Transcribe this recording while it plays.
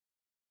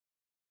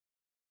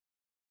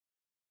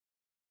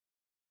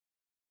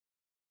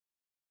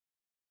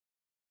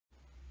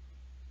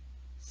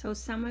So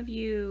some of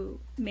you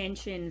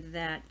mentioned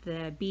that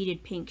the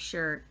beaded pink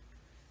shirt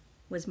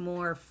was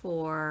more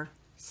for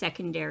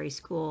secondary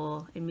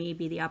school and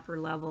maybe the upper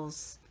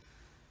levels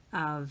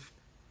of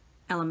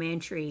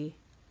elementary,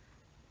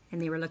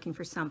 and they were looking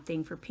for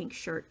something for pink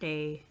shirt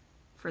day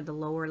for the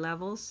lower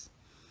levels.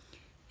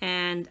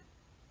 And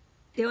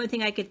the only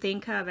thing I could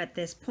think of at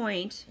this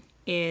point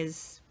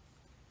is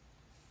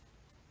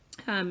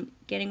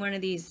getting one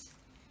of these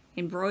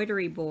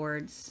embroidery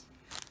boards,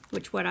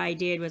 which what I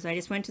did was I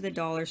just went to the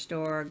dollar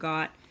store,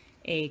 got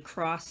a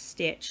cross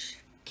stitch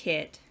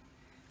kit.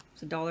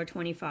 It's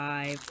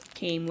 $1.25,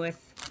 came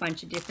with a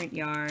bunch of different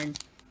yarn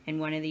and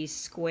one of these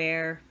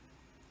square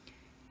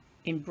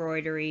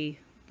embroidery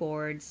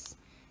boards,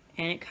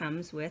 and it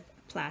comes with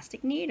a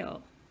plastic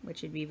needle,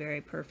 which would be very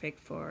perfect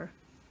for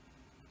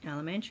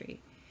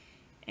elementary.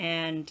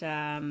 And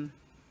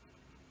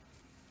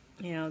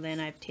you know, then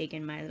I've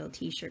taken my little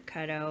t-shirt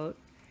cutout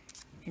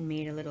and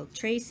made a little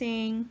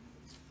tracing,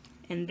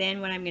 and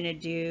then what I'm going to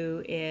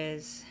do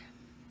is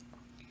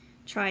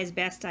try as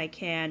best I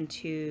can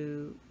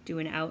to do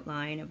an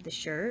outline of the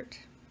shirt,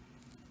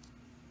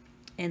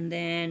 and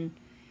then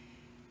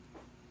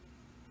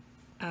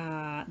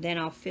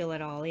I'll fill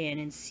it all in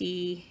and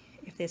see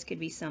if this could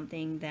be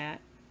something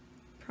that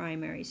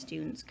primary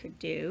students could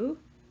do.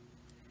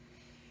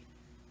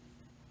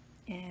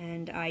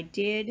 And I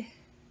did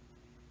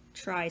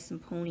try some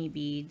pony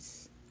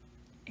beads,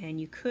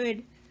 and you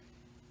could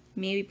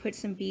maybe put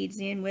some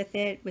beads in with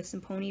it, with some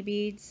pony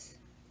beads,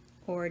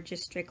 or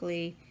just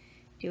strictly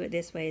do it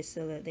this way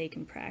so that they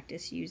can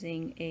practice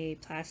using a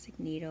plastic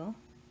needle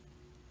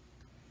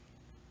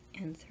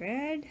and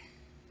thread.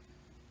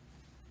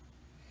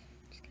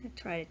 Just gonna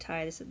try to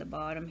tie this at the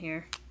bottom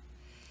here.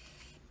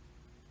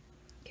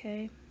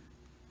 Okay,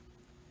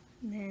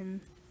 and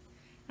then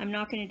I'm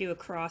not going to do a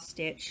cross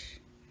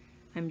stitch.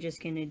 I'm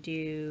just going to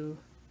do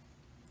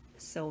a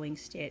sewing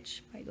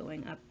stitch by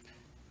going up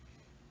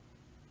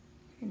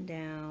and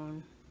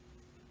down.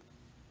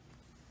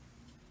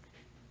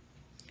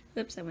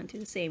 Oops, I went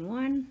through the same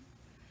one,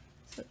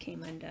 so it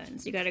came undone.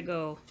 So you got to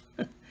go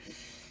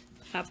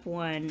up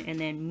one and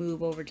then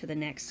move over to the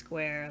next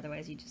square,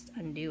 otherwise you just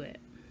undo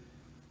it.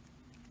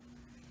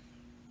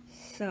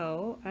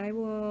 So I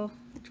will,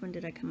 which one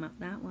did I come up?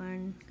 That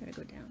one. Gotta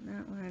go down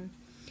that one.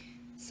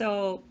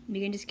 So you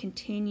can just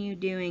continue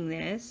doing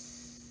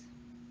this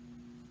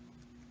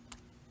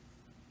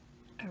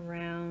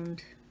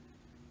around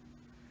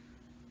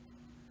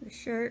the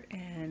shirt,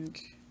 and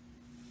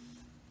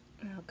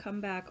I'll come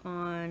back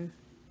on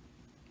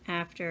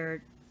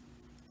after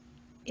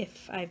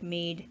if I've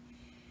made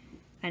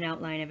an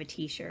outline of a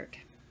t-shirt.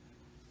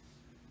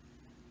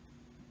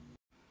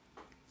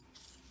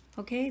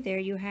 Okay, there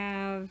you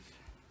have,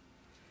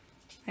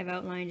 I've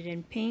outlined it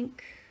in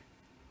pink,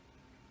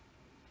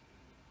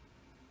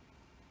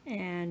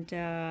 and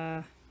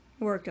it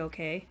worked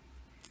okay.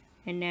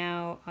 And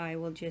now I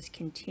will just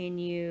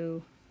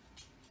continue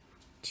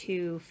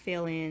to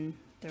fill in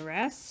the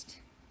rest.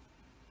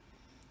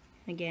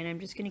 Again, I'm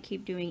just going to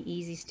keep doing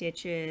easy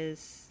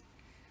stitches,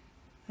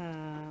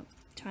 trying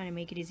to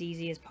make it as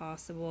easy as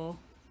possible,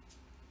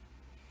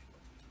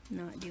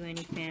 not do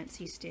any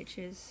fancy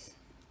stitches.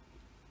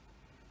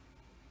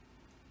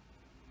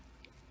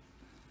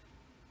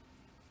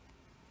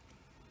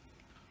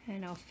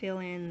 And I'll fill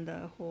in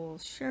the whole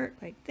shirt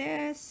like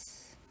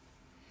this,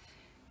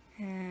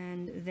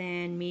 and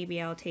then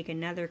maybe I'll take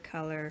another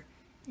color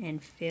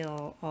and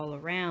fill all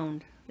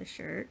around the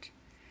shirt,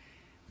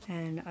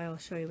 and I'll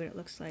show you what it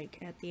looks like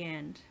at the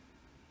end.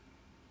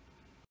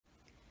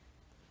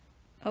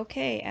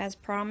 Okay, as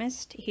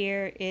promised,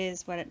 here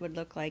is what it would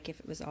look like if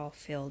it was all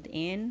filled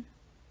in.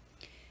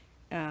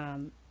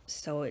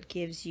 So it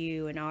gives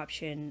you an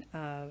option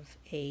of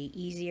a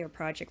easier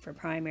project for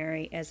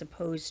primary as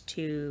opposed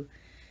to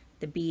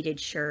the beaded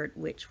shirt,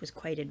 which was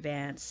quite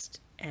advanced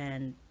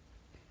and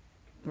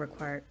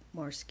required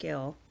more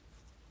skill.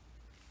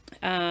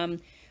 I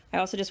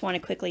also just want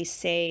to quickly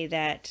say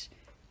that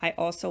I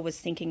also was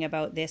thinking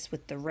about this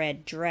with the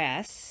red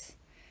dress.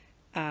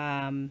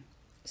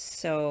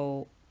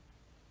 So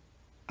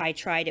I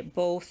tried it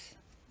both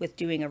with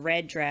doing a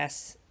red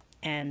dress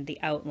and the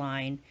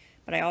outline,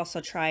 but I also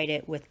tried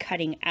it with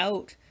cutting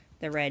out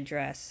the red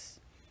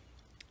dress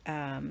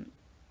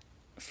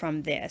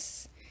from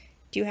this.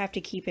 Do have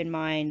to keep in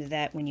mind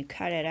that when you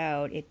cut it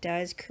out, it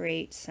does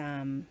create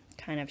some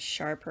kind of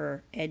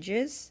sharper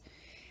edges,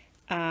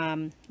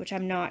 which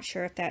I'm not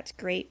sure if that's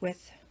great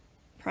with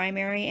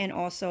primary, and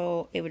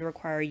also it would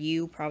require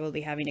you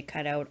probably having to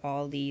cut out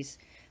all these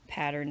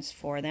patterns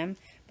for them.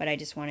 But I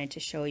just wanted to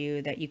show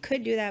you that you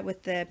could do that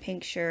with the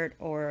pink shirt,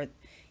 or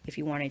if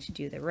you wanted to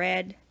do the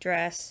red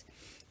dress.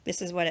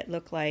 This is what it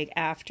looked like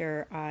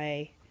after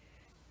I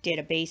did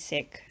a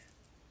basic,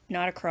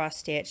 not a cross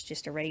stitch,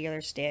 just a regular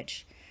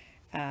stitch,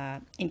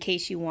 in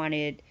case you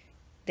wanted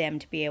them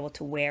to be able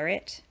to wear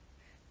it.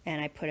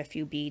 And I put a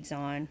few beads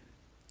on,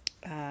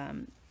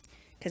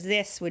 because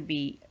this would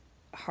be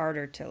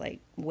harder to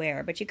like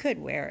wear, but you could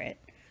wear it.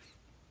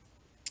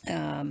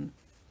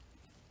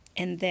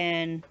 And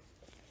then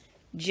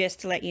just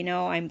to let you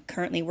know, I'm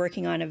currently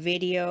working on a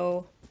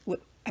video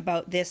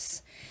about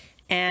this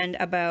and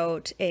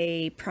about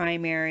a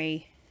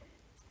primary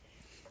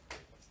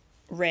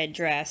red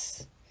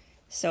dress.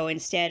 So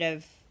instead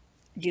of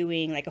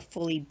doing like a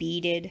fully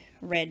beaded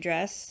red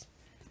dress,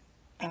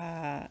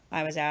 I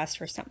was asked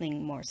for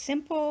something more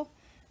simple,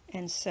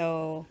 and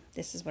so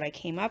this is what I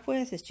came up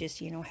with. Is just,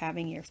 you know,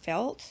 having your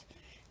felt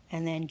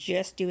and then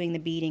just doing the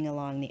beading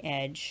along the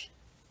edge.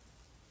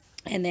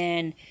 And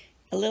then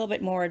a little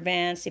bit more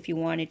advanced, if you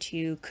wanted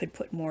to, could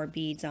put more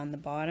beads on the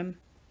bottom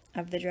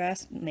of the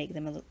dress, make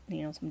them,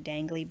 you know, some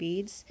dangly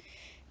beads.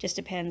 Just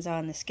depends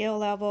on the skill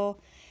level.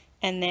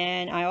 And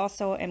then I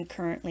also am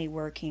currently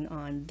working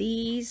on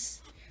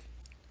these,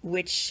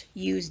 which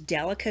use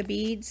Delica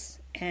beads,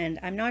 and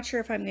I'm not sure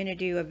if I'm going to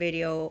do a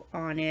video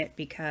on it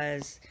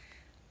because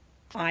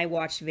I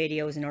watched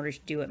videos in order to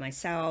do it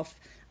myself.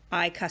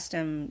 I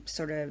custom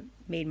sort of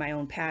made my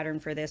own pattern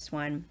for this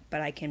one,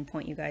 but I can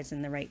point you guys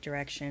in the right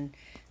direction,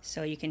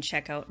 so you can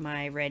check out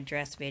my red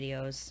dress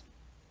videos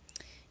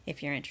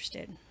if you're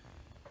interested.